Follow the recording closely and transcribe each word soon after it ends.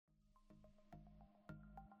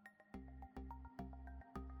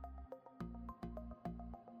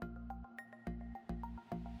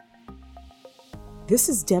This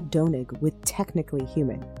is Deb Donig with Technically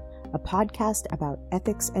Human, a podcast about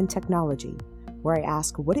ethics and technology, where I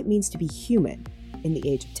ask what it means to be human in the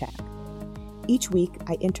age of tech. Each week,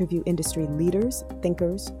 I interview industry leaders,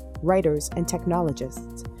 thinkers, writers, and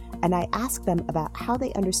technologists, and I ask them about how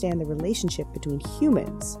they understand the relationship between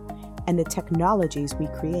humans and the technologies we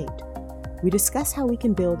create. We discuss how we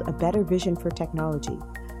can build a better vision for technology,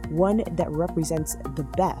 one that represents the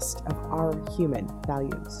best of our human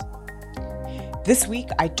values. This week,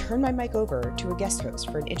 I turn my mic over to a guest host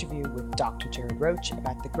for an interview with Dr. Jared Roach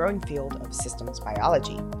about the growing field of systems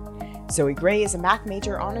biology. Zoe Gray is a math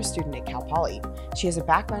major honors student at Cal Poly. She has a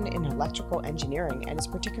background in electrical engineering and is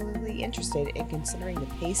particularly interested in considering the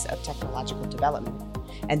pace of technological development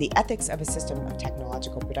and the ethics of a system of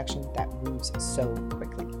technological production that moves so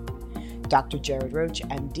quickly. Dr. Jared Roach,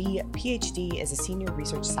 MD, PhD, is a senior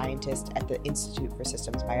research scientist at the Institute for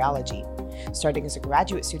Systems Biology. Starting as a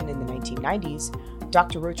graduate student in the 1990s,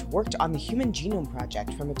 Dr. Roach worked on the Human Genome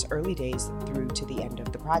Project from its early days through to the end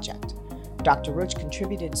of the project. Dr. Roach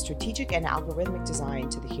contributed strategic and algorithmic design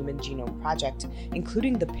to the Human Genome Project,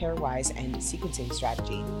 including the pairwise end sequencing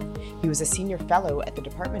strategy. He was a senior fellow at the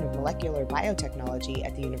Department of Molecular Biotechnology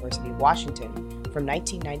at the University of Washington from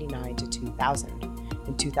 1999 to 2000.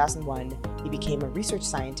 In 2001, he became a research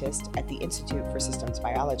scientist at the Institute for Systems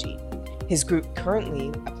Biology. His group currently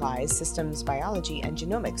applies systems biology and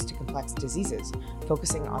genomics to complex diseases,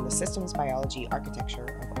 focusing on the systems biology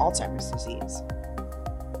architecture of Alzheimer's disease.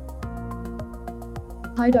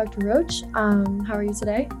 Hi, Dr. Roach. How are you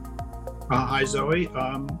today? Hi, Zoe.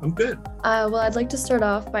 I'm good. Well, I'd like to start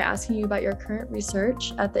off by asking you about your current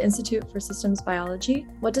research at the Institute for Systems Biology.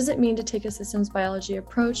 What does it mean to take a systems biology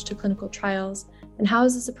approach to clinical trials, and how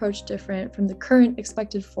is this approach different from the current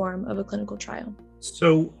expected form of a clinical trial?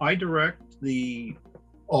 So I direct the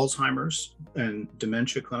Alzheimer's and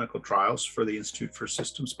dementia clinical trials for the Institute for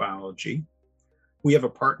Systems Biology. We have a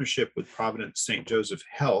partnership with Providence St. Joseph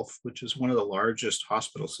Health, which is one of the largest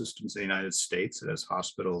hospital systems in the United States. It has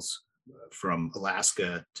hospitals from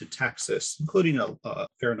Alaska to Texas, including a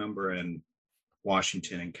fair number in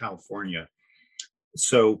Washington and California.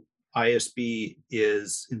 So ISB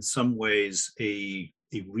is in some ways a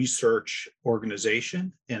research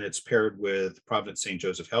organization, and it's paired with Providence St.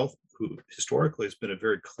 Joseph Health, who historically has been a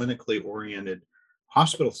very clinically oriented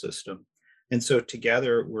hospital system. And so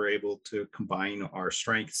together we're able to combine our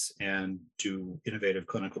strengths and do innovative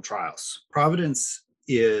clinical trials. Providence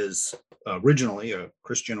is originally a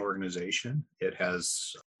Christian organization. It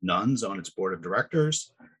has nuns on its board of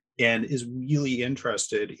directors and is really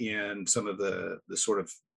interested in some of the sort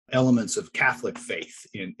of elements of Catholic faith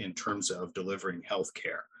in terms of delivering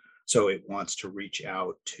healthcare. So it wants to reach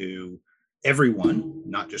out to everyone,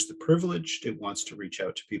 not just the privileged. It wants to reach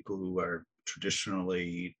out to people who are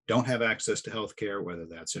traditionally don't have access to healthcare, whether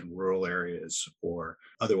that's in rural areas or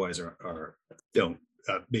otherwise are don't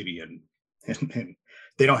maybe in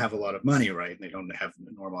they don't have a lot of money, right? And they don't have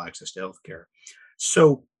normal access to healthcare.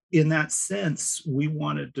 So in that sense, we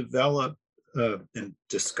want to develop and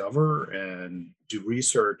discover and do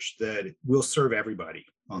research that will serve everybody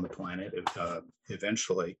on the planet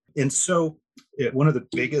eventually. And so one of the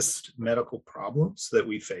biggest medical problems that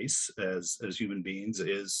we face as human beings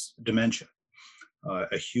is dementia.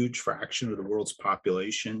 A huge fraction of the world's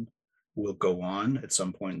population will go on at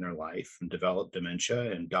some point in their life and develop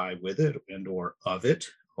dementia and die with it and or of it.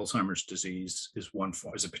 Alzheimer's disease is one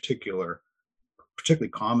form, is a particularly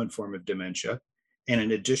common form of dementia. And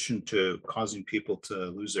in addition to causing people to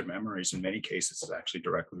lose their memories, in many cases, is actually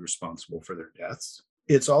directly responsible for their deaths.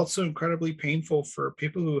 It's also incredibly painful for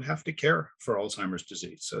people who have to care for Alzheimer's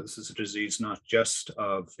disease. So this is a disease not just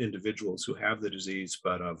of individuals who have the disease,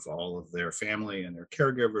 but of all of their family and their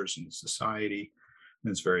caregivers and society. And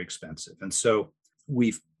it's very expensive. And so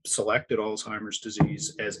we've selected Alzheimer's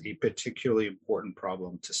disease as a particularly important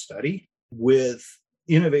problem to study with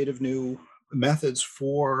innovative new methods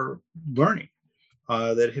for learning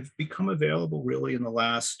that have become available really in the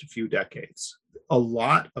last few decades. A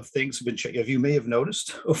lot of things have been changing. You may have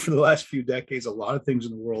noticed over the last few decades, a lot of things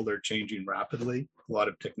in the world are changing rapidly. A lot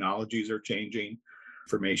of technologies are changing.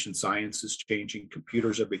 Information science is changing.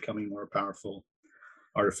 Computers are becoming more powerful.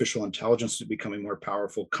 Artificial intelligence is becoming more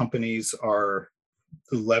powerful. Companies are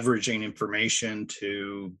leveraging information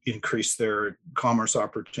to increase their commerce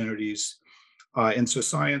opportunities. And so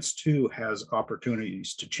science too has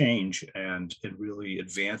opportunities to change and really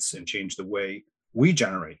advance and change the way we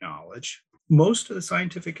generate knowledge. Most of the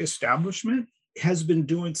scientific establishment has been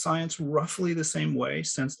doing science roughly the same way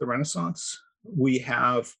since the Renaissance. We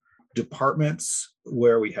have departments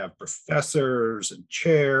where we have professors and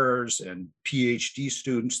chairs and PhD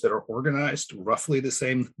students that are organized roughly the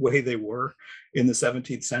same way they were in the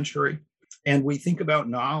 17th century. And we think about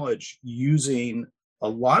knowledge using a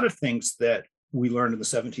lot of things that we learned in the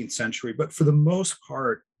 17th century, but for the most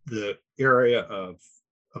part, the area of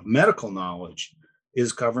medical knowledge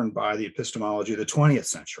is governed by the epistemology of the 20th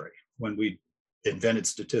century, when we invented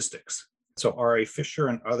statistics. So R.A. Fisher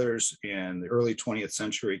and others in the early 20th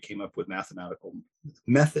century came up with mathematical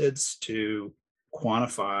methods to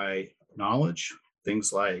quantify knowledge,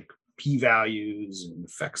 things like p-values and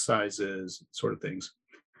effect sizes, sort of things.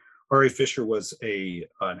 R.A. Fisher was an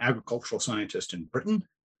agricultural scientist in Britain.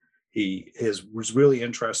 He was really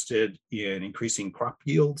interested in increasing crop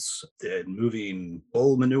yields and moving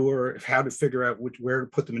bull manure, how to figure out where to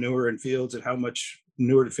put the manure in fields and how much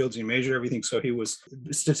manure to fields, and measure everything. So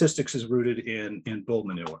statistics is rooted in bull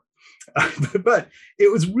manure. But it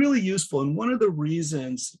was really useful. And one of the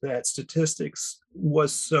reasons that statistics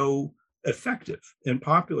was so effective and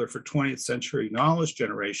popular for 20th century knowledge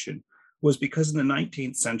generation was because in the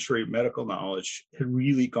 19th century, medical knowledge had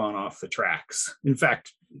really gone off the tracks. In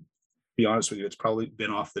fact, to be honest with you, it's probably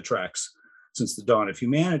been off the tracks since the dawn of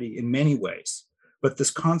humanity in many ways. But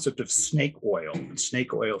this concept of snake oil and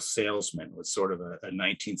snake oil salesman was sort of a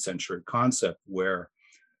 19th century concept where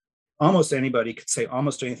almost anybody could say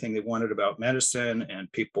almost anything they wanted about medicine,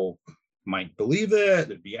 and people might believe it.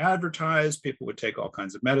 It'd be advertised. People would take all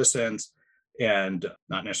kinds of medicines, and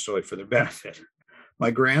not necessarily for their benefit.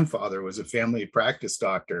 My grandfather was a family practice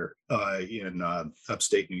doctor in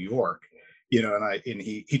upstate New York, and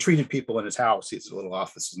he treated people in his house. He has a little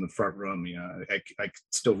office in the front room. I could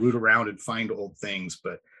still root around and find old things,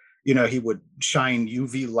 but he would shine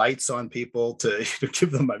UV lights on people to give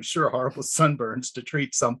them, I'm sure, horrible sunburns to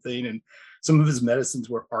treat something. And some of his medicines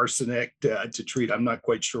were arsenic to treat, I'm not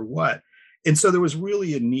quite sure what. And so there was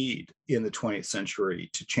really a need in the 20th century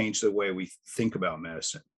to change the way we think about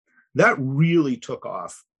medicine. That really took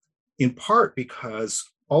off, in part because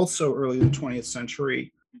also early in the 20th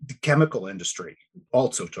century, the chemical industry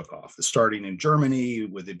also took off, starting in Germany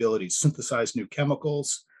with the ability to synthesize new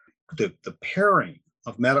chemicals. The pairing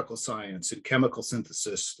of medical science and chemical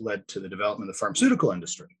synthesis led to the development of the pharmaceutical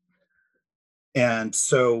industry. And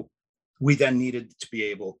so we then needed to be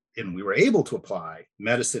able, and we were able to apply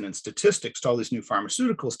medicine and statistics to all these new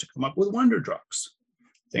pharmaceuticals to come up with wonder drugs.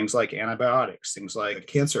 Things like antibiotics, things like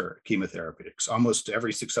cancer chemotherapeutics. Almost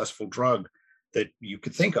every successful drug that you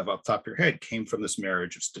could think of off the top of your head came from this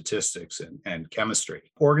marriage of statistics and chemistry.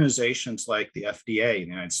 Organizations like the FDA in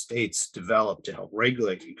the United States developed to help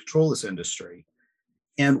regulate and control this industry.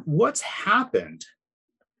 And what's happened,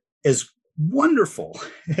 as wonderful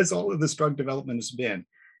as all of this drug development has been,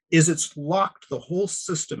 is it's locked the whole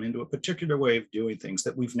system into a particular way of doing things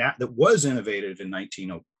that was innovative in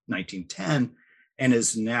 1910 and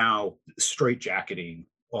is now straitjacketing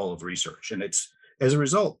all of research. And it's, as a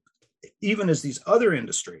result, even as these other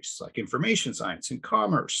industries like information science and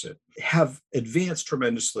commerce have advanced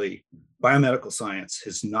tremendously, biomedical science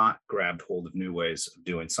has not grabbed hold of new ways of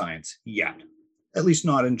doing science yet, at least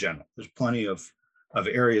not in general. There's plenty of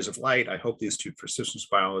areas of light. I hope the Institute for Systems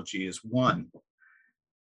Biology is one.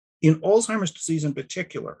 In Alzheimer's disease in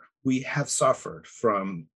particular, we have suffered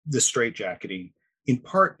from this straitjacketing, in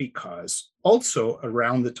part because also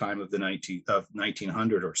around the time of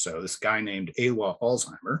 1900 or so, this guy named Elwa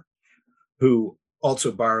Alzheimer, who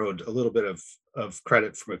also borrowed a little bit of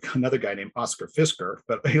credit from another guy named Oscar Fisker,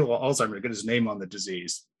 but Elwa Alzheimer, to get his name on the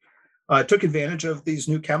disease, took advantage of these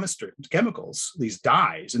new chemicals, these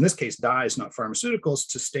dyes, in this case, dyes, not pharmaceuticals,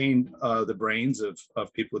 to stain the brains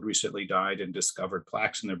of people who had recently died and discovered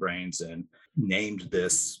plaques in their brains and named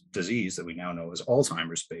this disease that we now know as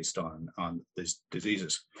Alzheimer's based on these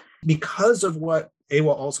diseases. Because of what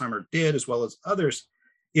Elwa Alzheimer did, as well as others,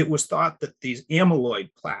 it was thought that these amyloid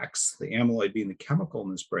plaques, the amyloid being the chemical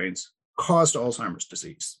in his brains, caused Alzheimer's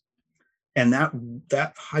disease. And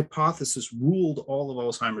that hypothesis ruled all of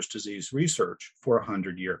Alzheimer's disease research for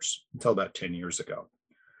 100 years, until about 10 years ago.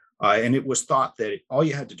 And it was thought that all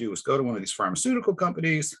you had to do was go to one of these pharmaceutical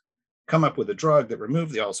companies, come up with a drug that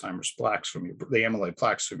removed the Alzheimer's plaques the amyloid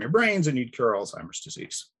plaques from your brains, and you'd cure Alzheimer's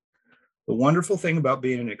disease. The wonderful thing about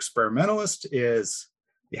being an experimentalist is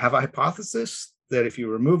you have a hypothesis that if you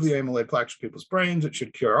remove the amyloid plaques from people's brains, it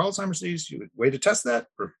should cure Alzheimer's disease. You would wait to test that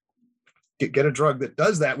or get a drug that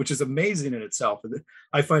does that, which is amazing in itself. And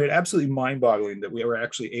I find it absolutely mind-boggling that we were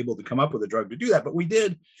actually able to come up with a drug to do that, but we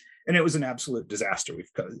did, and it was an absolute disaster.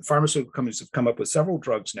 Pharmaceutical companies have come up with several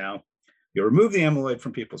drugs now. You remove the amyloid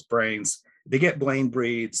from people's brains, they get brain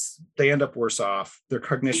bleeds, they end up worse off. Their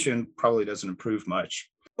cognition probably doesn't improve much.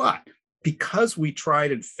 But because we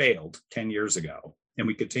tried and failed 10 years ago, and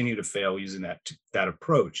we continue to fail using that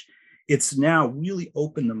approach, it's now really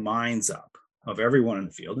opened the minds up of everyone in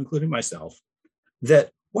the field, including myself, that,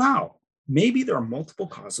 wow, maybe there are multiple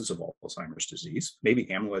causes of Alzheimer's disease. Maybe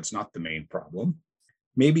amyloid's not the main problem.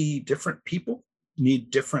 Maybe different people need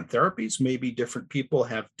different therapies. Maybe different people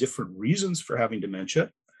have different reasons for having dementia.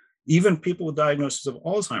 Even people with diagnosis of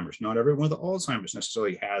Alzheimer's, not everyone with Alzheimer's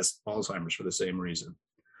necessarily has Alzheimer's for the same reason.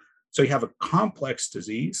 So you have a complex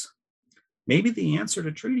disease. Maybe the answer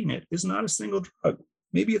to treating it is not a single drug.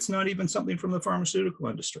 Maybe it's not even something from the pharmaceutical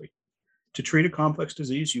industry. To treat a complex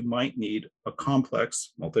disease, you might need a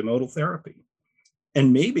complex multimodal therapy.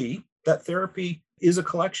 And maybe that therapy is a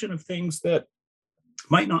collection of things that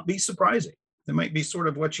might not be surprising. They might be sort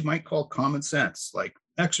of what you might call common sense, like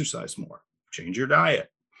exercise more, change your diet,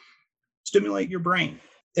 stimulate your brain,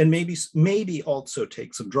 and maybe also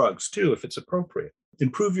take some drugs too, if it's appropriate.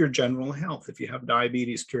 Improve your general health. If you have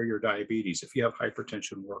diabetes, cure your diabetes. If you have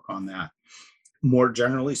hypertension, work on that. More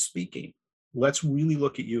generally speaking, let's really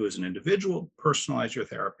look at you as an individual, personalize your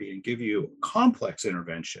therapy, and give you a complex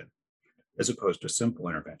intervention as opposed to simple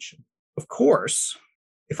intervention. Of course,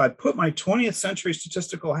 if I put my 20th century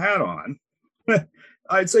statistical hat on,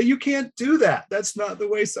 I'd say you can't do that. That's not the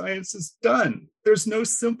way science is done. There's no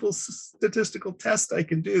simple statistical test I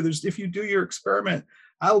can do. If you do your experiment,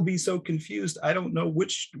 I'll be so confused. I don't know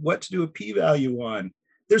what to do a p-value on.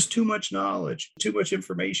 There's too much knowledge, too much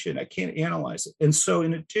information. I can't analyze it. And so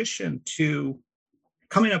in addition to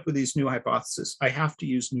coming up with these new hypotheses, I have to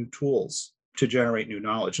use new tools to generate new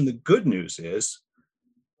knowledge. And the good news is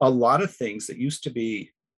a lot of things that used to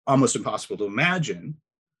be almost impossible to imagine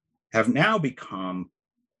have now become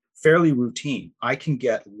fairly routine. I can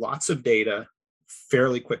get lots of data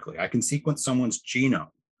fairly quickly. I can sequence someone's genome.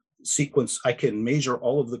 I can measure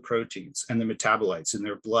all of the proteins and the metabolites in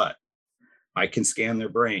their blood. I can scan their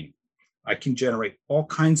brain. I can generate all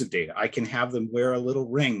kinds of data. I can have them wear a little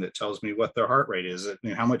ring that tells me what their heart rate is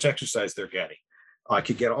and how much exercise they're getting. I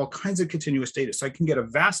could get all kinds of continuous data. So I can get a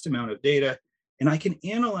vast amount of data, and I can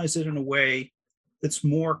analyze it in a way that's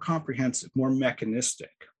more comprehensive, more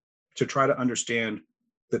mechanistic, to try to understand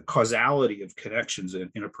the causality of connections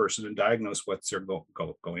in a person and diagnose what's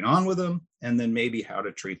going on with them, and then maybe how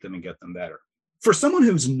to treat them and get them better. For someone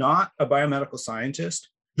who's not a biomedical scientist,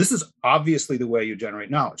 this is obviously the way you generate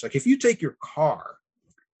knowledge. Like if you take your car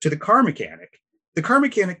to the car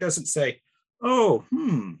mechanic doesn't say, oh,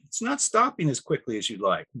 it's not stopping as quickly as you'd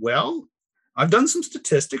like. Well, I've done some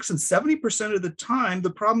statistics, and 70% of the time, the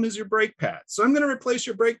problem is your brake pads. So I'm going to replace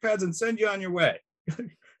your brake pads and send you on your way.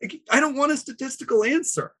 I don't want a statistical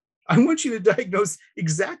answer. I want you to diagnose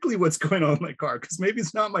exactly what's going on in my car, because maybe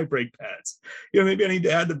it's not my brake pads. Maybe I need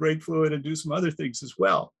to add the brake fluid and do some other things as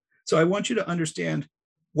well. So I want you to understand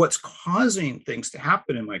what's causing things to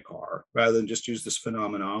happen in my car rather than just use this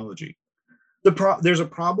phenomenology. There's a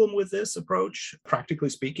problem with this approach, practically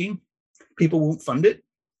speaking. People won't fund it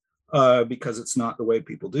because it's not the way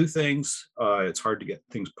people do things. It's hard to get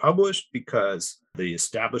things published because the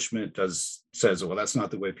establishment says, well, that's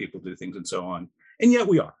not the way people do things, and so on. And yet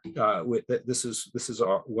we are. This is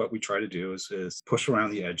what we try to do is push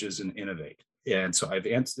around the edges and innovate. And so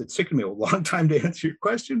it's taken me a long time to answer your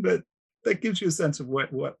question, but that gives you a sense of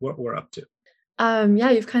what we're up to.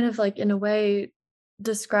 Yeah, you've kind of in a way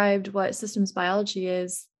described what systems biology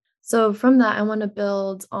is. So from that, I want to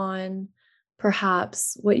build on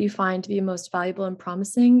perhaps what you find to be most valuable and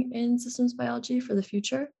promising in systems biology for the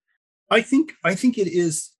future. I think it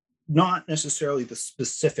is not necessarily the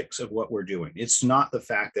specifics of what we're doing. It's not the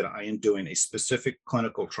fact that I am doing a specific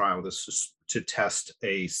clinical trial to test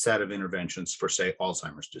a set of interventions for, say,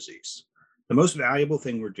 Alzheimer's disease. The most valuable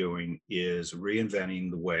thing we're doing is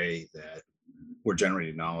reinventing the way that we're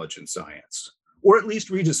generating knowledge in science, or at least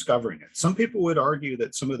rediscovering it. Some people would argue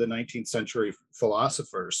that some of the 19th century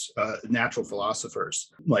philosophers, natural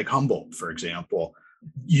philosophers, like Humboldt, for example,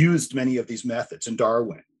 used many of these methods, and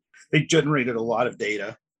Darwin. They generated a lot of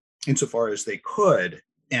data insofar as they could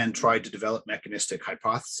and tried to develop mechanistic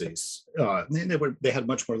hypotheses. They had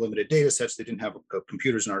much more limited data sets. They didn't have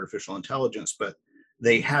computers and artificial intelligence, but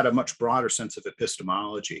they had a much broader sense of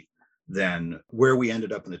epistemology than where we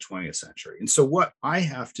ended up in the 20th century. And so what I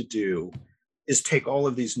have to do is take all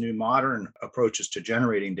of these new modern approaches to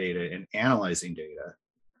generating data and analyzing data,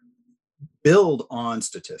 build on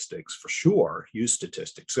statistics for sure, use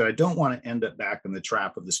statistics. So I don't want to end up back in the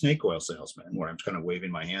trap of the snake oil salesman where I'm kind of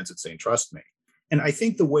waving my hands and saying, trust me. And I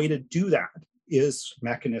think the way to do that is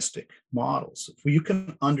mechanistic models. If you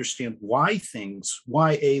can understand why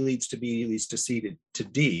A leads to B leads to C to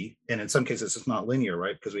D, and in some cases it's not linear,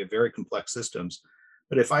 right? Because we have very complex systems.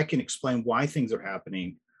 But if I can explain why things are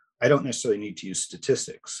happening, I don't necessarily need to use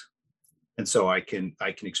statistics. And so I can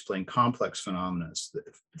explain complex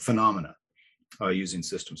phenomena using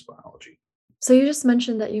systems biology. So you just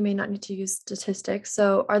mentioned that you may not need to use statistics.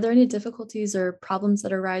 So are there any difficulties or problems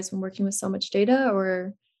that arise when working with so much data,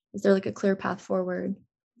 or is there like a clear path forward?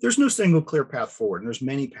 There's no single clear path forward, and there's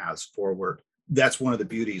many paths forward. That's one of the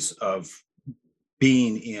beauties of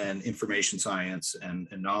being in information science and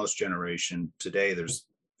knowledge generation today. There's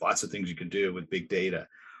lots of things you can do with big data.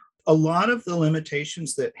 A lot of the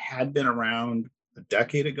limitations that had been around a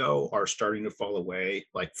decade ago are starting to fall away.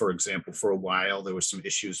 Like, for example, for a while, there was some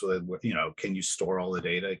issues with, can you store all the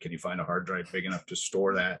data? Can you find a hard drive big enough to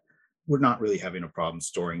store that? We're not really having a problem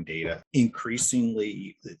storing data.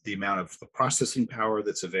 Increasingly, the amount of processing power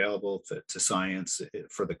that's available to science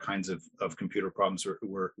for the kinds of computer problems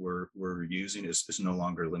we're using is no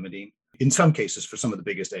longer limiting. In some cases, for some of the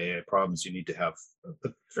biggest AI problems, you need to have a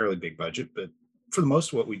fairly big budget, but for the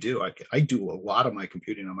most of what we do, I do a lot of my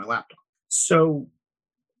computing on my laptop. So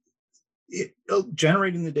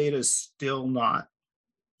generating the data is still not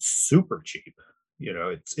super cheap.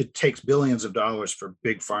 It takes billions of dollars for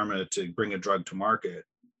big pharma to bring a drug to market.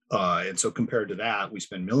 And so compared to that, we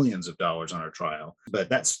spend millions of dollars on our trial, but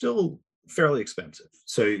that's still fairly expensive.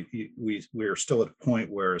 So we're still at a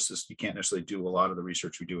point where it's just, you can't necessarily do a lot of the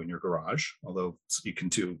research we do in your garage, although you can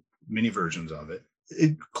do mini versions of it.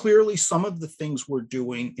 Clearly, some of the things we're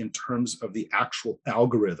doing in terms of the actual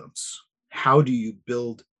algorithms, how do you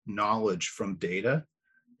build knowledge from data,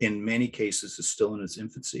 in many cases is still in its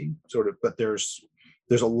infancy, but there's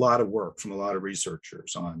a lot of work from a lot of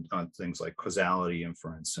researchers on things like causality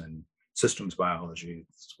inference and systems biology.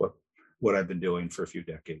 It's what I've been doing for a few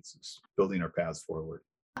decades, is building our paths forward.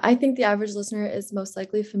 I think the average listener is most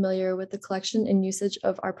likely familiar with the collection and usage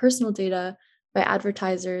of our personal data by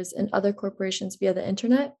advertisers and other corporations via the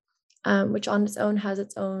internet, which on its own has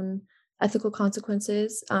its own ethical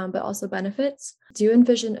consequences, but also benefits. Do you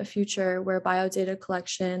envision a future where biodata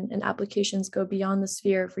collection and applications go beyond the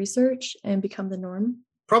sphere of research and become the norm?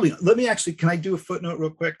 Probably. Can I do a footnote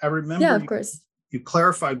real quick? I remember. Yeah, of course. You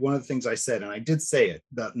clarified one of the things I said, and I did say it,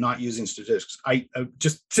 about not using statistics. I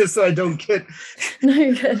just so I don't get no,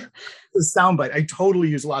 you're good. The soundbite. I totally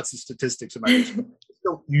use lots of statistics in my research. I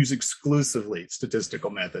don't use exclusively statistical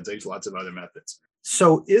methods. I use lots of other methods.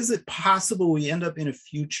 So is it possible we end up in a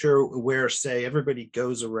future where, say, everybody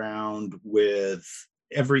goes around with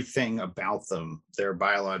everything about them, their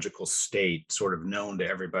biological state, sort of known to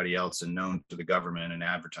everybody else and known to the government and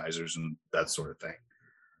advertisers and that sort of thing?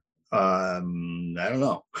 I don't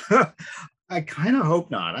know. I kind of hope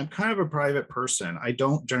not. I'm kind of a private person. I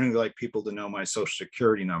don't generally like people to know my social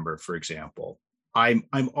security number, for example. I'm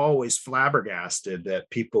always flabbergasted that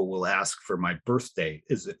people will ask for my birth date,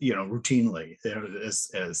 routinely,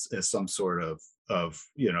 as some sort of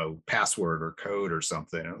password or code or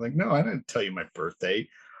something. I'm like, no, I didn't tell you my birth date.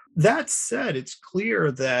 That said, it's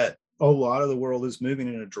clear that a lot of the world is moving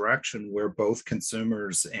in a direction where both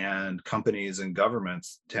consumers and companies and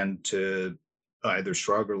governments tend to either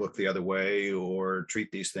shrug or look the other way or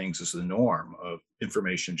treat these things as the norm of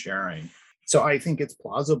information sharing. So I think it's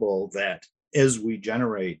plausible that as we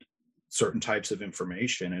generate certain types of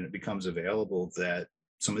information and it becomes available, that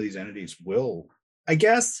some of these entities will, I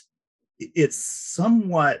guess it's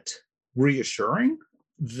somewhat reassuring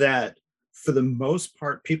that for the most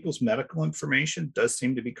part, people's medical information does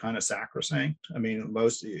seem to be kind of sacrosanct. I mean,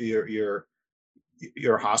 most your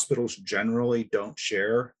hospitals generally don't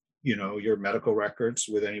share, your medical records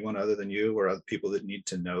with anyone other than you or other people that need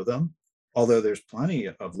to know them. Although there's plenty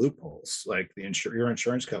of loopholes, like your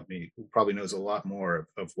insurance company probably knows a lot more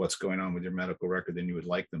of what's going on with your medical record than you would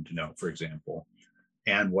like them to know, for example.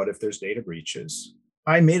 And what if there's data breaches?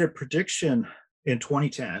 I made a prediction in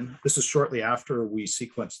 2010. This is shortly after we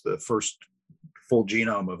sequenced the first full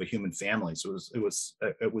genome of a human family. So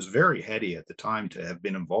it was very heady at the time to have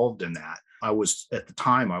been involved in that. I was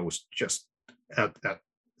just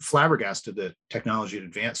flabbergasted that technology had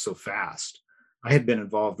advanced so fast. I had been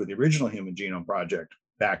involved with the original Human Genome Project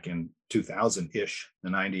back in 2000-ish, the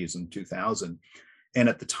 90s and 2000. And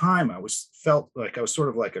at the time, felt like I was sort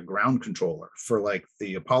of like a ground controller for like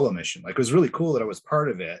the Apollo mission. Like, it was really cool that I was part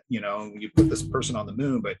of it. You put this person on the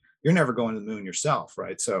moon, but you're never going to the moon yourself,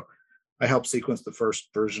 right? So I helped sequence the first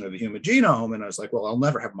version of the human genome. And I was like, well, I'll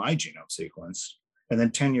never have my genome sequenced. And then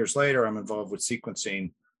 10 years later, I'm involved with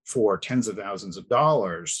sequencing for tens of thousands of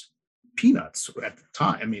dollars, peanuts at the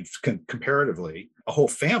time. I mean, comparatively, a whole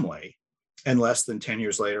family. And less than 10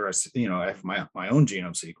 years later, I have my own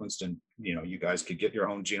genome sequenced, and you guys could get your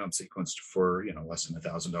own genome sequenced for less than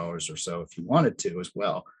 $1,000 or so if you wanted to as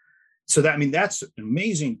well. So that, I mean, that's an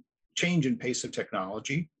amazing change in pace of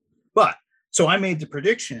technology. But so I made the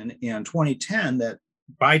prediction in 2010 that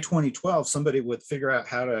by 2012, somebody would figure out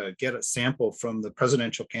how to get a sample from the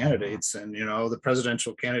presidential candidates, and the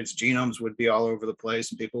presidential candidates' genomes would be all over the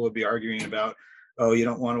place, and people would be arguing about, oh, you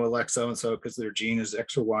don't want to elect so and so because their gene is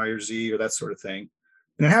X or Y or Z or that sort of thing.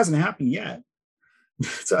 And it hasn't happened yet.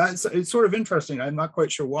 So it's sort of interesting. I'm not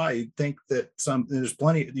quite sure why. You'd think that there's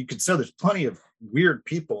plenty of weird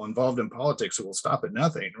people involved in politics who will stop at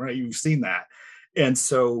nothing, right? You've seen that. And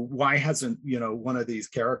so why hasn't, one of these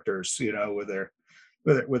characters, with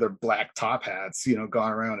their black top hats,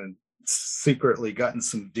 gone around and secretly gotten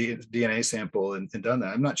some DNA sample and done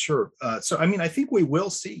that? I'm not sure. So, I mean, I think we will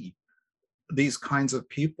see these kinds of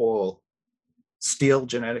people steal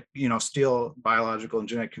biological and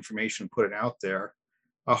genetic information, put it out there.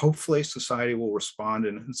 Hopefully society will respond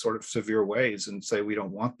in sort of severe ways and say, we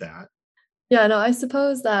don't want that. Yeah, no, I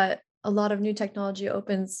suppose that a lot of new technology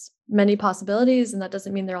opens many possibilities, and that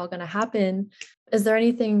doesn't mean they're all going to happen. Is there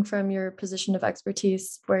anything from your position of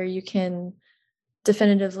expertise where you can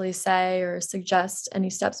definitively say or suggest any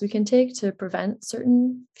steps we can take to prevent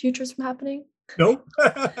certain futures from happening? Nope.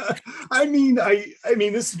 I mean,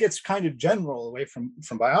 this gets kind of general away from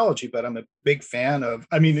biology, but I'm a big fan of,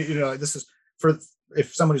 this is for,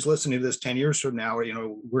 if somebody's listening to this 10 years from now,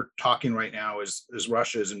 we're talking right now as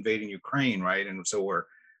Russia is invading Ukraine, right? And so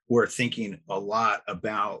we're thinking a lot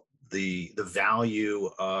about the value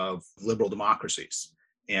of liberal democracies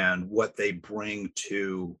and what they bring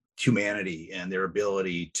to humanity and their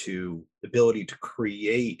ability to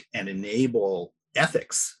create and enable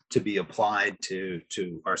ethics to be applied to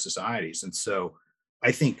our societies. And so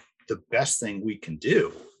I think the best thing we can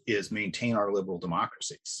do is maintain our liberal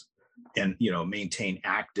democracies and maintain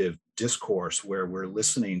active discourse where we're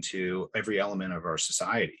listening to every element of our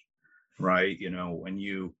society, right? When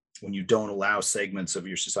you don't allow segments of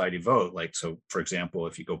your society vote, like, so for example,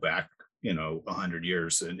 if you go back 100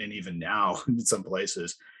 years and even now in some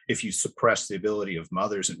places, if you suppress the ability of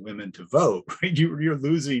mothers and women to vote, right, you're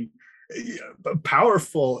losing a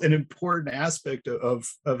powerful and important aspect of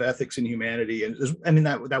ethics and humanity. And I mean,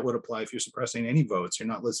 that would apply if you're suppressing any votes. You're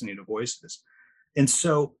not listening to voices. And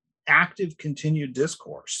so active continued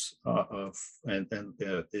discourse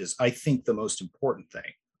is, I think, the most important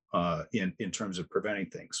thing in terms of preventing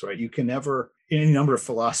things, right? You can never, any number of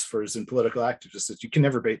philosophers and political activists, that you can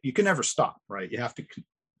never stop, right? You have to,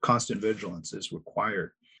 constant vigilance is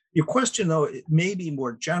required. Your question, though, it may be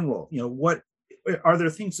more general. What are there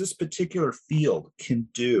things this particular field can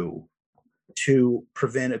do to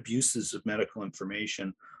prevent abuses of medical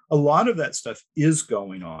information? A lot of that stuff is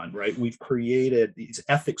going on, right? We've created these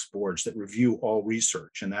ethics boards that review all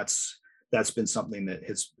research, and that's been something that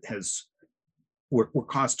we're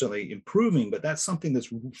constantly improving, but that's something that's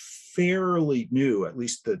fairly new. At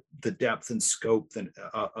least the depth and scope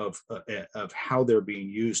of how they're being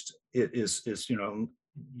used is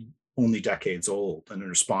only decades old, and in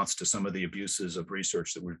response to some of the abuses of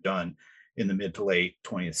research that were done in the mid to late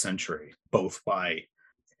 20th century, both by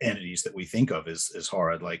entities that we think of as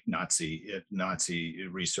horrid, like Nazi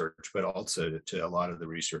research, but also to a lot of the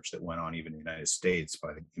research that went on even in the United States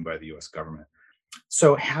by the U.S. government.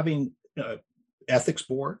 So having ethics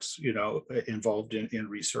boards, involved in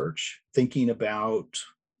research, thinking about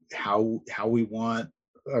how we want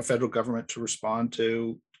our federal government to respond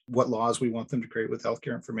to what laws we want them to create with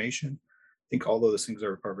healthcare information. I think all those things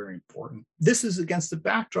are very important. This is against the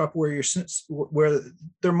backdrop where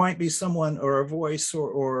there might be someone or a voice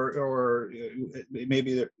or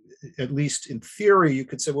maybe at least in theory you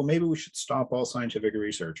could say, well, maybe we should stop all scientific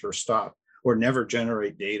research or never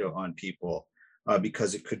generate data on people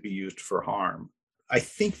because it could be used for harm. I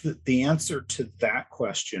think that the answer to that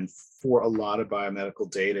question for a lot of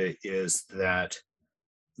biomedical data is that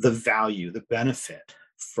the value, the benefit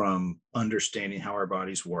from understanding how our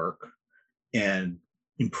bodies work and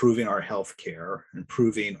improving our health care,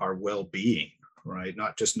 improving our well-being, right?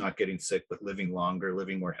 Not just not getting sick, but living longer,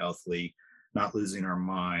 living more healthily, not losing our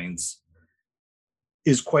minds,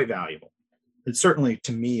 is quite valuable. And certainly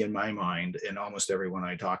to me, in my mind, and almost everyone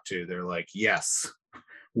I talk to, they're like, yes,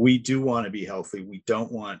 we do want to be healthy. We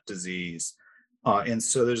don't want disease. And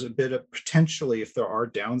so there's a bit of potentially, if there are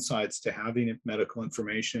downsides to having medical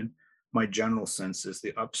information, my general sense is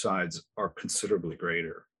the upsides are considerably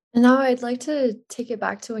greater. And now I'd like to take it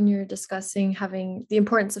back to when you're discussing having the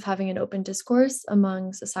importance of having an open discourse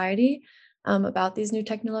among society about these new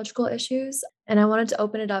technological issues. And I wanted to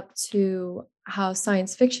open it up to how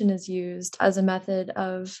science fiction is used as a method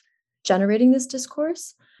of generating this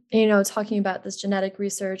discourse. And, talking about this genetic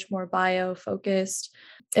research, more bio-focused,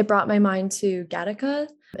 it brought my mind to Gattaca,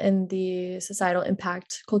 and the societal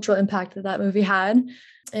impact, cultural impact that movie had.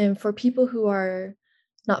 And for people who are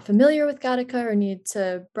not familiar with Gattaca or need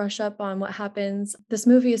to brush up on what happens, this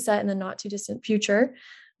movie is set in the not too distant future,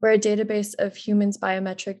 where a database of humans'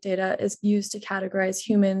 biometric data is used to categorize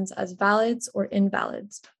humans as valids or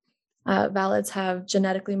invalids. Valids have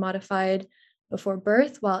genetically modified before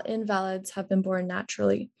birth, while invalids have been born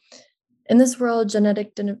naturally. In this world,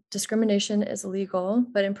 genetic discrimination is illegal,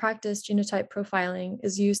 but in practice, genotype profiling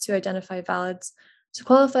is used to identify valids to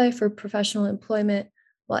qualify for professional employment,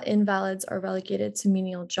 while invalids are relegated to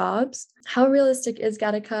menial jobs. How realistic is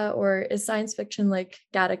Gattaca, or is science fiction like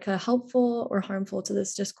Gattaca helpful or harmful to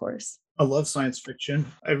this discourse? I love science fiction.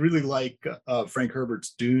 I really like Frank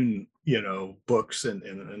Herbert's Dune, books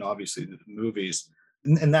and obviously the movies.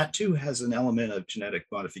 And that too has an element of genetic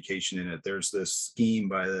modification in it. There's this scheme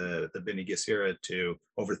by the Bene Gesserit to,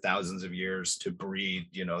 over thousands of years, to breed,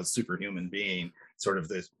 a superhuman being, sort of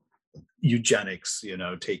this eugenics,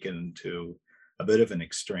 taken to a bit of an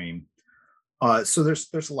extreme. So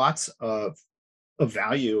there's lots of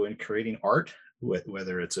value in creating art,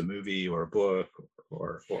 whether it's a movie or a book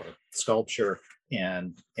or sculpture,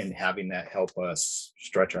 and having that help us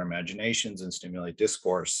stretch our imaginations and stimulate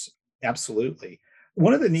discourse. Absolutely.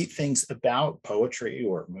 One of the neat things about poetry,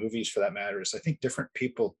 or movies for that matter, is I think different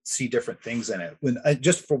people see different things in it.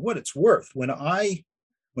 Just for what it's worth, when I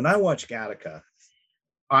watch Gattaca,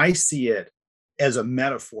 I see it as a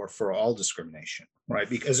metaphor for all discrimination, right?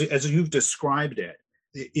 Because as you've described it,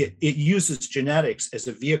 it uses genetics as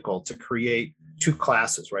a vehicle to create two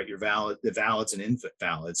classes, right? The valids and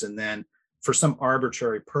invalids. And then for some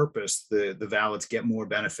arbitrary purpose, the valids get more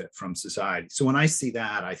benefit from society. So when I see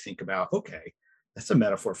that, I think about, okay, that's a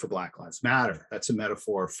metaphor for Black Lives Matter. That's a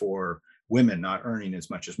metaphor for women not earning as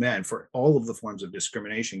much as men. For all of the forms of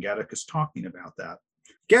discrimination, Gattaca's talking about that.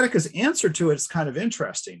 Gattaca's answer to it is kind of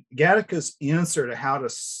interesting. Gattaca's answer to how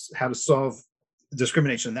to solve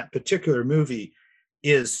discrimination in that particular movie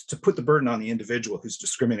is to put the burden on the individual who's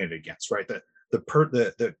discriminated against, right?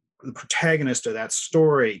 The protagonist of that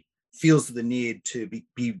story feels the need to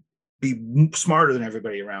be smarter than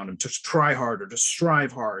everybody around him, to try harder, to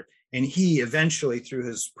strive hard. And he eventually, through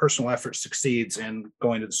his personal effort, succeeds in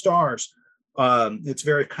going to the stars. It's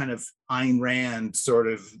very kind of Ayn Rand, sort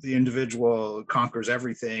of the individual conquers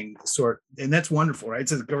everything sort. And that's wonderful, right?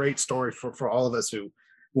 It's a great story for all of us who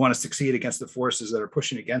want to succeed against the forces that are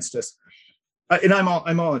pushing against us. And I'm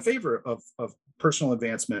all in favor of personal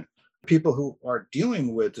advancement. People who are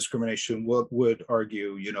dealing with discrimination would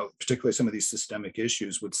argue, particularly some of these systemic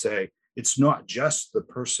issues, would say it's not just the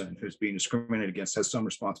person who's being discriminated against has some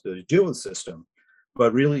responsibility to deal with the system,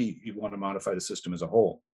 but really you want to modify the system as a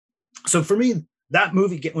whole. So for me, that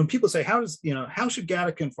movie, when people say, how should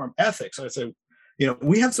Gattaca inform ethics? I say,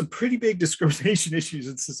 we have some pretty big discrimination issues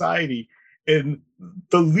in society. And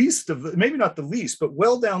the least of maybe not the least, but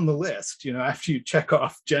well down the list, after you check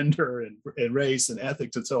off gender and race and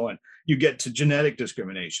ethics and so on, you get to genetic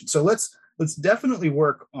discrimination. So let's definitely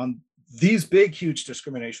work on these big, huge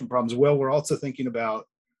discrimination problems. Well, we're also thinking about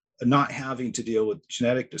not having to deal with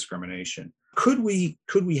genetic discrimination. Could we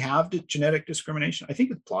have genetic discrimination? I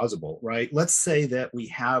think it's plausible, right? Let's say that we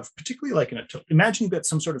have, particularly like imagine you've got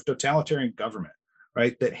some sort of totalitarian government,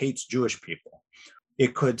 right, that hates Jewish people.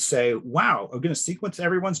 It could say, wow, we're going to sequence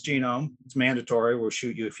everyone's genome. It's mandatory. We'll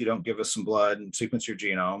shoot you if you don't give us some blood and sequence your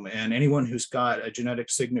genome. And anyone who's got a genetic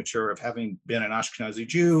signature of having been an Ashkenazi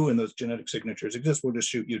Jew and those genetic signatures exist, we'll just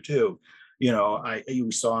shoot you too.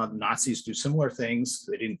 We saw Nazis do similar things.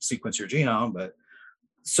 They didn't sequence your genome, but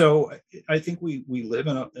so I think we live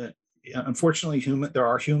in unfortunately, there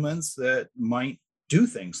are humans that might do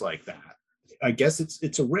things like that. I guess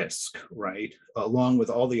it's a risk, right? Along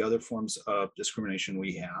with all the other forms of discrimination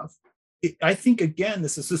we have. I think, again,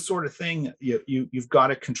 this is the sort of thing you've got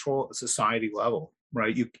to control at a society level,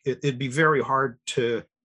 right? It'd be very hard to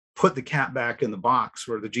put the cat back in the box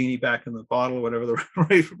or the genie back in the bottle, whatever the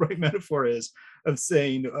right metaphor is, of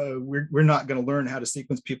saying we're not going to learn how to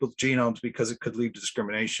sequence people's genomes because it could lead to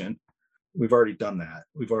discrimination. We've already done that.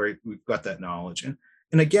 We've got that knowledge.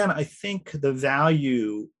 And again, I think the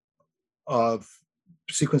value of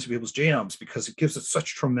sequencing people's genomes, because it gives us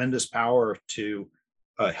such tremendous power to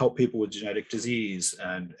help people with genetic disease,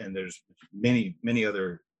 and there's many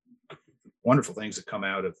other wonderful things that come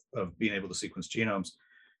out of being able to sequence genomes.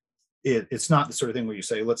 It's not the sort of thing where you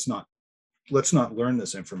say let's not learn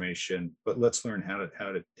this information, but let's learn how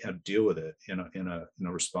to deal with it in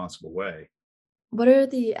a responsible way. What are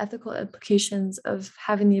the ethical implications of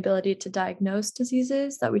having the ability to diagnose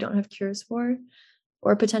diseases that we don't have cures for?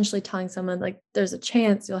 Or potentially telling someone, like, there's a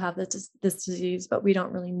chance you'll have this disease, but we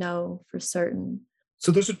don't really know for certain?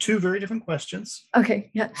 So those are two very different questions. Okay,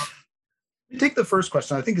 yeah. Take the first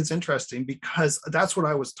question. I think it's interesting because that's what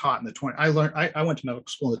I was taught in the 20. I went to medical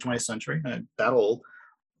school in the 20th century. I'm that old.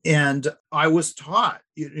 And I was taught,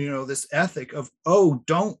 this ethic of, oh,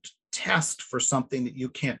 don't test for something that you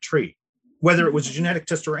can't treat, whether it was a genetic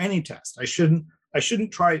test or any test. I shouldn't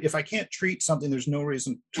try. If I can't treat something, there's no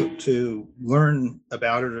reason to learn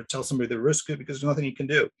about it or tell somebody the risk of it, because there's nothing you can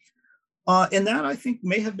do. And that, I think,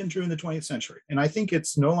 may have been true in the 20th century. And I think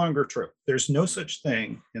it's no longer true. There's no such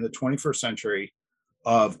thing in the 21st century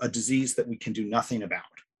of a disease that we can do nothing about,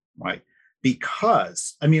 right?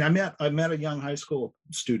 Because, I met a young high school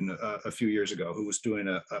student a few years ago who was doing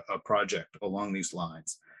a project along these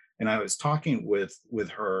lines. And I was talking with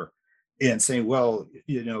her and saying, well,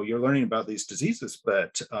 you're learning about these diseases,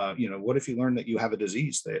 but, what if you learn that you have a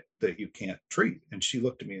disease that you can't treat? And she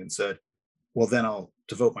looked at me and said, well, then I'll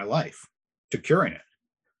devote my life to curing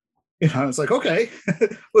it. I was like, okay,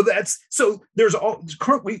 well, we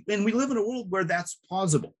live in a world where that's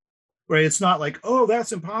plausible, right? It's not like, oh,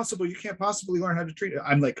 that's impossible. You can't possibly learn how to treat it.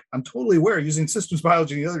 I'm totally aware, using systems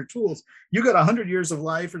biology and the other tools, you got 100 years of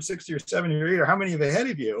life or 60 or 70 or 80 or how many of ahead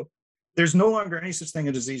of you. There's no longer any such thing as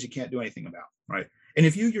a disease you can't do anything about, right? And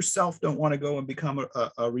if you yourself don't want to go and become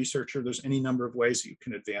a researcher, there's any number of ways you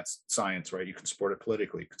can advance science, right? You can support it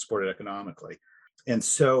politically, you can support it economically. And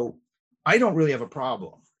so I don't really have a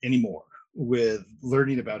problem anymore with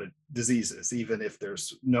learning about diseases, even if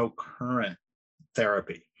there's no current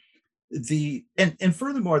therapy. And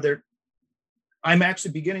furthermore, I'm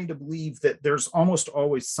actually beginning to believe that there's almost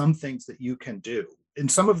always some things that you can do. And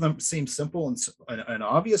some of them seem simple and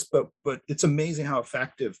obvious, but it's amazing how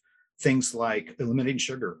effective things like eliminating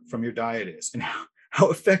sugar from your diet is, and how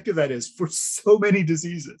effective that is for so many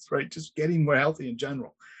diseases, right? Just getting more healthy in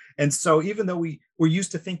general. And so even though we're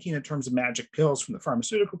used to thinking in terms of magic pills from the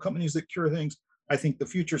pharmaceutical companies that cure things, I think the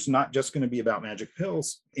future is not just going to be about magic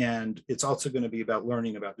pills, and it's also going to be about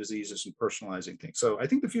learning about diseases and personalizing things. So I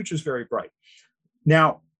think the future is very bright.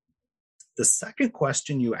 Now, the second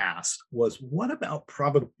question you asked was, what about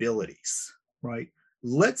probabilities, right?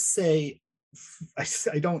 Let's say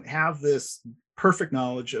I don't have this perfect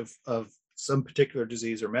knowledge of some particular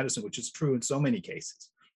disease or medicine, which is true in so many cases.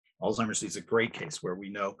 Alzheimer's disease is a great case where we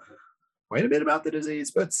know quite a bit about the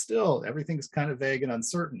disease, but still everything's kind of vague and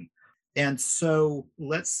uncertain. And so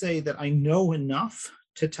let's say that I know enough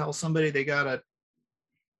to tell somebody they got a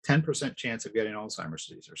 10% chance of getting Alzheimer's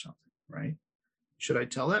disease or something, right? Should I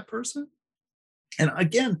tell that person? And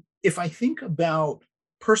again, if I think about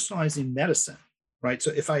personalizing medicine, right?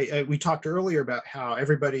 So if we talked earlier about how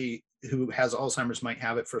everybody who has Alzheimer's might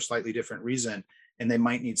have it for a slightly different reason, and they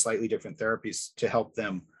might need slightly different therapies to help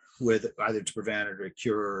them with either to prevent it or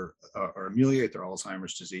cure or ameliorate their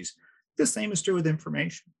Alzheimer's disease. The same is true with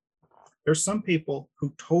information. There's some people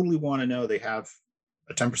who totally want to know they have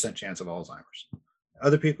a 10% chance of Alzheimer's.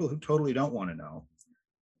 Other people who totally don't want to know.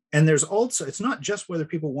 And there's also, it's not just whether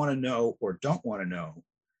people want to know or don't want to know.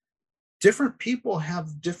 Different people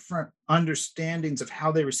have different understandings of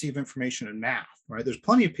how they receive information in math, right? There's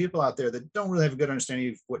plenty of people out there that don't really have a good understanding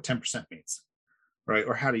of what 10% means, right?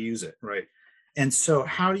 Or how to use it, right? And so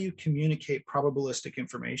how do you communicate probabilistic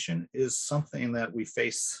information is something that we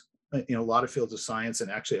face in a lot of fields of science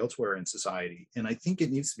and actually elsewhere in society. And I think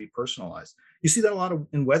it needs to be personalized. You see that a lot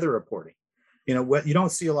in weather reporting. You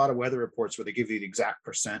don't see a lot of weather reports where they give you the exact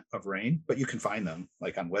percent of rain, but you can find them,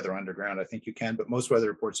 like on Weather Underground, I think you can. But most weather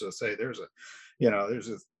reports will say there's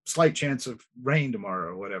a slight chance of rain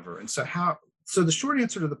tomorrow or whatever. And so the short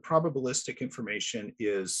answer to the probabilistic information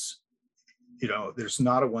is, there's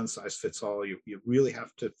not a one size fits all. You really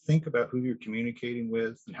have to think about who you're communicating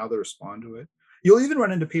with and how they respond to it. You'll even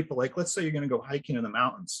run into people like, let's say you're going to go hiking in the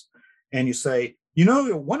mountains, and you say,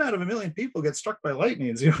 1 out of a million people get struck by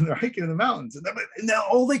lightning. They're hiking in the mountains, and now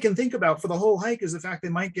all they can think about for the whole hike is the fact they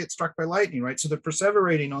might get struck by lightning, right? So they're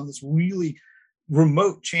perseverating on this really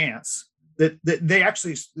remote chance that they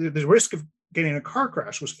actually, the risk of getting a car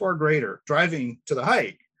crash was far greater driving to the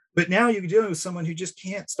hike. But now you're dealing with someone who just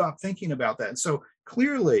can't stop thinking about that. And so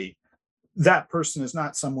clearly, that person is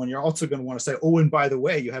not someone you're also going to want to say, oh, and by the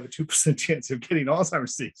way, you have a 2% chance of getting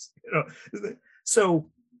Alzheimer's disease. So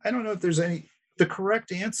I don't know if there's the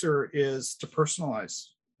correct answer is to personalize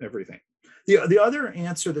everything. The other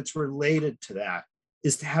answer that's related to that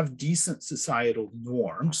is to have decent societal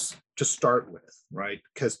norms to start with, right?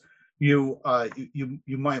 Because you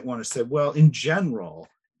might want to say, well, in general,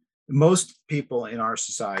 most people in our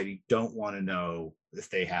society don't want to know if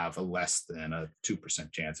they have a less than a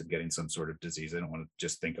 2% chance of getting some sort of disease. They don't want to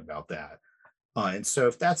just think about that. And so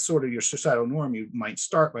if that's sort of your societal norm, you might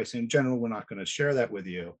start by saying, in general, we're not going to share that with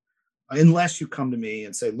you. unless you come to me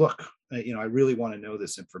and say, look, I really want to know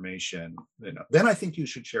this information, then I think you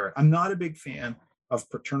should share it. I'm not a big fan of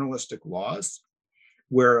paternalistic laws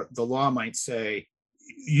where the law might say,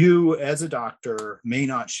 you as a doctor may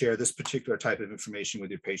not share this particular type of information with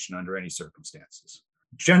your patient under any circumstances.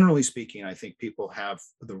 Generally speaking, I think people have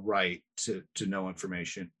the right to know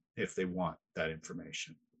information if they want that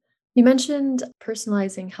information. You mentioned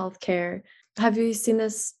personalizing healthcare. Have you seen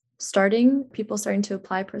this people starting to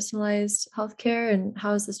apply personalized healthcare, and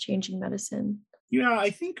how is this changing medicine? Yeah,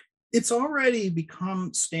 I think it's already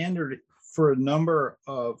become standard for a number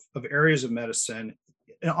of areas of medicine,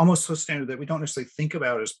 almost so standard that we don't necessarily think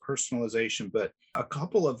about it as personalization, but a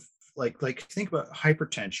couple of like think about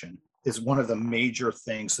hypertension is one of the major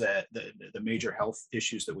things that the major health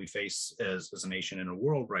issues that we face as a nation and a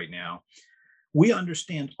world right now. We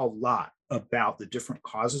understand a lot about the different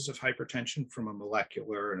causes of hypertension from a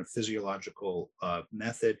molecular and a physiological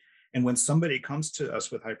method. And when somebody comes to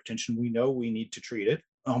us with hypertension, we know we need to treat it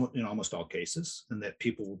in almost all cases, and that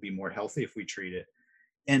people will be more healthy if we treat it.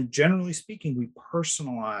 And generally speaking, we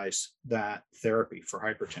personalize that therapy for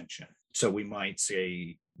hypertension. So we might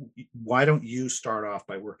say, why don't you start off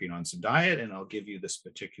by working on some diet, and I'll give you this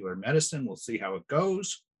particular medicine. We'll see how it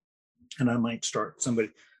goes. And I might start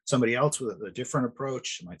somebody else with a different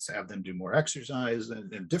approach. I might have them do more exercise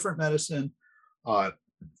and different medicine.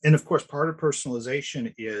 And of course, part of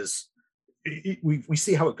personalization is we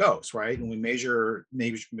see how it goes, right? And we measure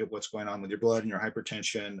maybe what's going on with your blood and your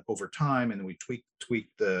hypertension over time, and then we tweak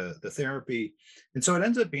the therapy. And so it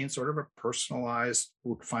ends up being sort of a personalized,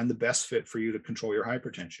 we'll find the best fit for you to control your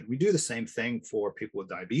hypertension. We do the same thing for people with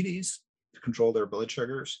diabetes to control their blood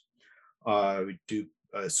sugars. We do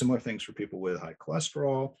similar things for people with high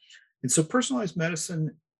cholesterol. And so personalized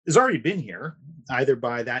medicine has already been here, either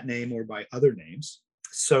by that name or by other names.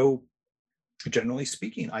 So generally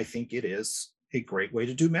speaking, I think it is a great way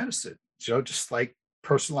to do medicine. So just like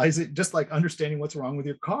personalize it, just like understanding what's wrong with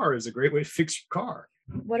your car is a great way to fix your car.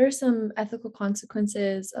 What are some ethical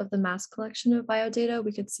consequences of the mass collection of biodata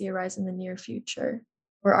we could see arise in the near future?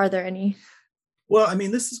 Or are there any? Well, I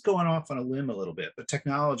mean, this is going off on a limb a little bit, but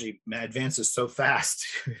technology advances so fast,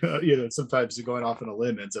 sometimes going off on a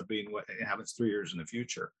limb ends up being what happens 3 years in the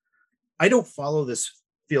future. I don't follow this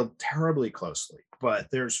field terribly closely, but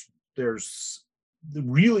there's the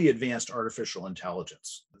really advanced artificial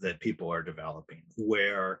intelligence that people are developing,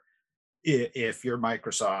 where if you're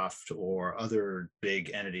Microsoft or other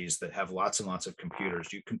big entities that have lots and lots of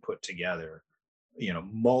computers, you can put together,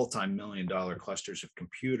 multi-million-dollar clusters of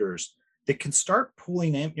computers that can start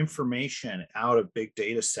pulling information out of big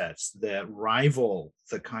data sets that rival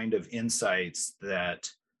the kind of insights that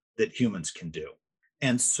humans can do.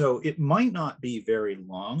 And so it might not be very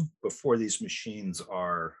long before these machines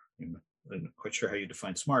are, I'm not quite sure how you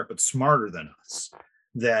define smart, but smarter than us,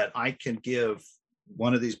 that I can give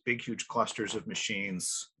one of these big, huge clusters of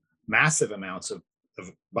machines massive amounts of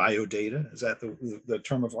biodata. Is that the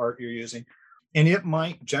term of art you're using? And it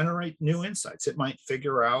might generate new insights. It might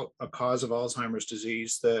figure out a cause of Alzheimer's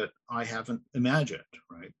disease that I haven't imagined,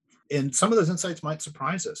 right? And some of those insights might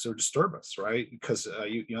surprise us or disturb us, right? Because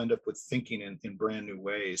you end up with thinking in brand new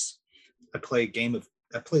ways. I play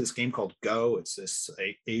this game called Go. It's this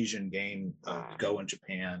Asian game, Go in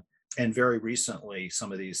Japan. And very recently,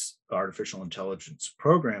 some of these artificial intelligence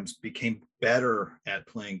programs became better at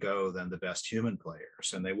playing Go than the best human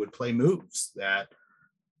players. And they would play moves that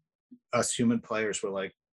us human players were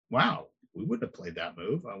like, wow, we wouldn't have played that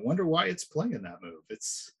move. I wonder why it's playing that move.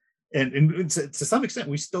 And to some extent,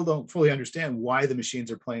 we still don't fully understand why the machines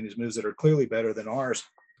are playing these moves that are clearly better than ours.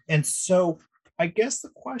 And so I guess the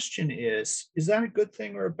question is that a good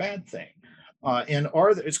thing or a bad thing?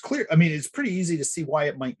 It's clear. I mean, it's pretty easy to see why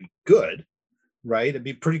it might be good, right? It'd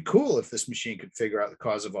be pretty cool if this machine could figure out the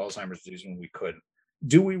cause of Alzheimer's disease when we couldn't.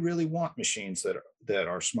 Do we really want machines that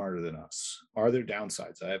are smarter than us? Are there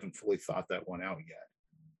downsides? I haven't fully thought that one out yet.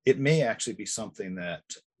 It may actually be something that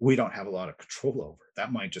we don't have a lot of control over.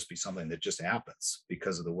 That might just be something that just happens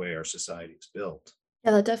because of the way our society is built. Yeah,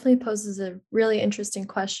 that definitely poses a really interesting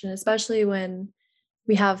question, especially when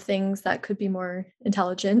we have things that could be more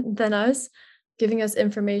intelligent than us, giving us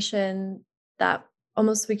information that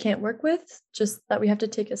almost we can't work with, just that we have to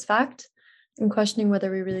take as fact, and questioning whether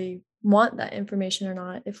we really want that information or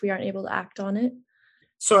not if we aren't able to act on it.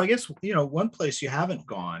 So I guess, one place you haven't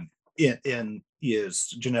gone in is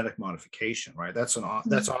genetic modification, right? That's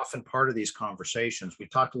often part of these conversations. We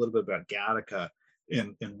talked a little bit about Gattaca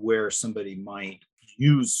and where somebody might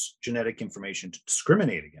use genetic information to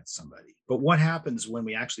discriminate against somebody. But what happens when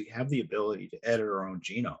we actually have the ability to edit our own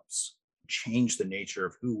genomes, change the nature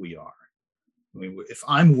of who we are? I mean, if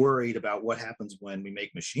I'm worried about what happens when we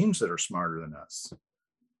make machines that are smarter than us,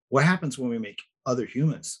 what happens when we make other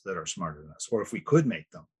humans that are smarter than us? Or if we could make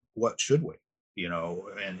them, what should we?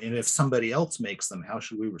 And if somebody else makes them, how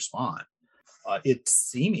should we respond? It's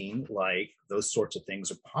seeming like those sorts of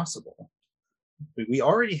things are possible. We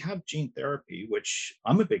already have gene therapy, which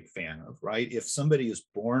I'm a big fan of, right? If somebody is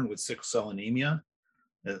born with sickle cell anemia,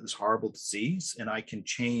 this horrible disease, and I can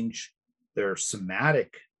change their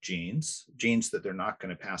somatic genes that they're not going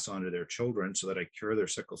to pass on to their children, so that I cure their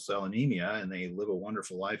sickle cell anemia and they live a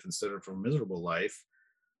wonderful life instead of a miserable life.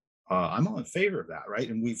 I'm all in favor of that, right?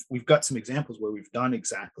 And we've got some examples where we've done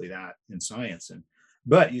exactly that in science.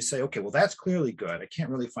 But you say, okay, well, that's clearly good. I can't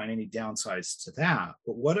really find any downsides to that.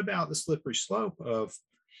 But what about the slippery slope of,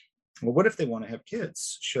 well, what if they want to have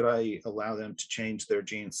kids? Should I allow them to change their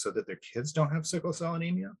genes so that their kids don't have sickle cell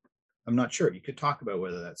anemia? I'm not sure. You could talk about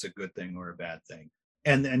whether that's a good thing or a bad thing.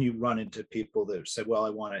 And then you run into people that said, well, I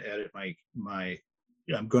want to edit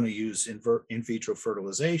I'm going to use in vitro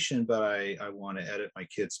fertilization, but I want to edit my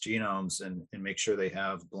kids' genomes and make sure they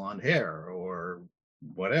have blonde hair or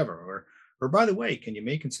whatever. Or by the way, can you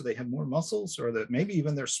make them so they have more muscles, or that maybe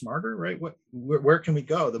even they're smarter, right? Where can we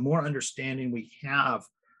go? The more understanding we have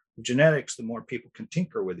of genetics, the more people can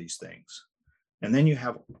tinker with these things. And then you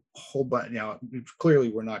have a whole bunch, clearly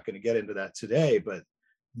we're not going to get into that today, but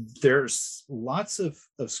there's lots of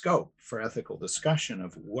scope for ethical discussion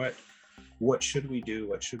of what should we do,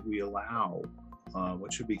 what should we allow,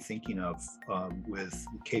 what should we be thinking of with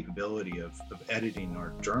the capability of editing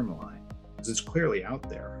our germline, because it's clearly out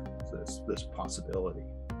there, this possibility.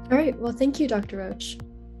 All right, well, thank you, Dr. Roach.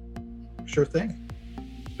 Sure thing.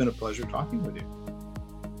 It's been a pleasure talking with you.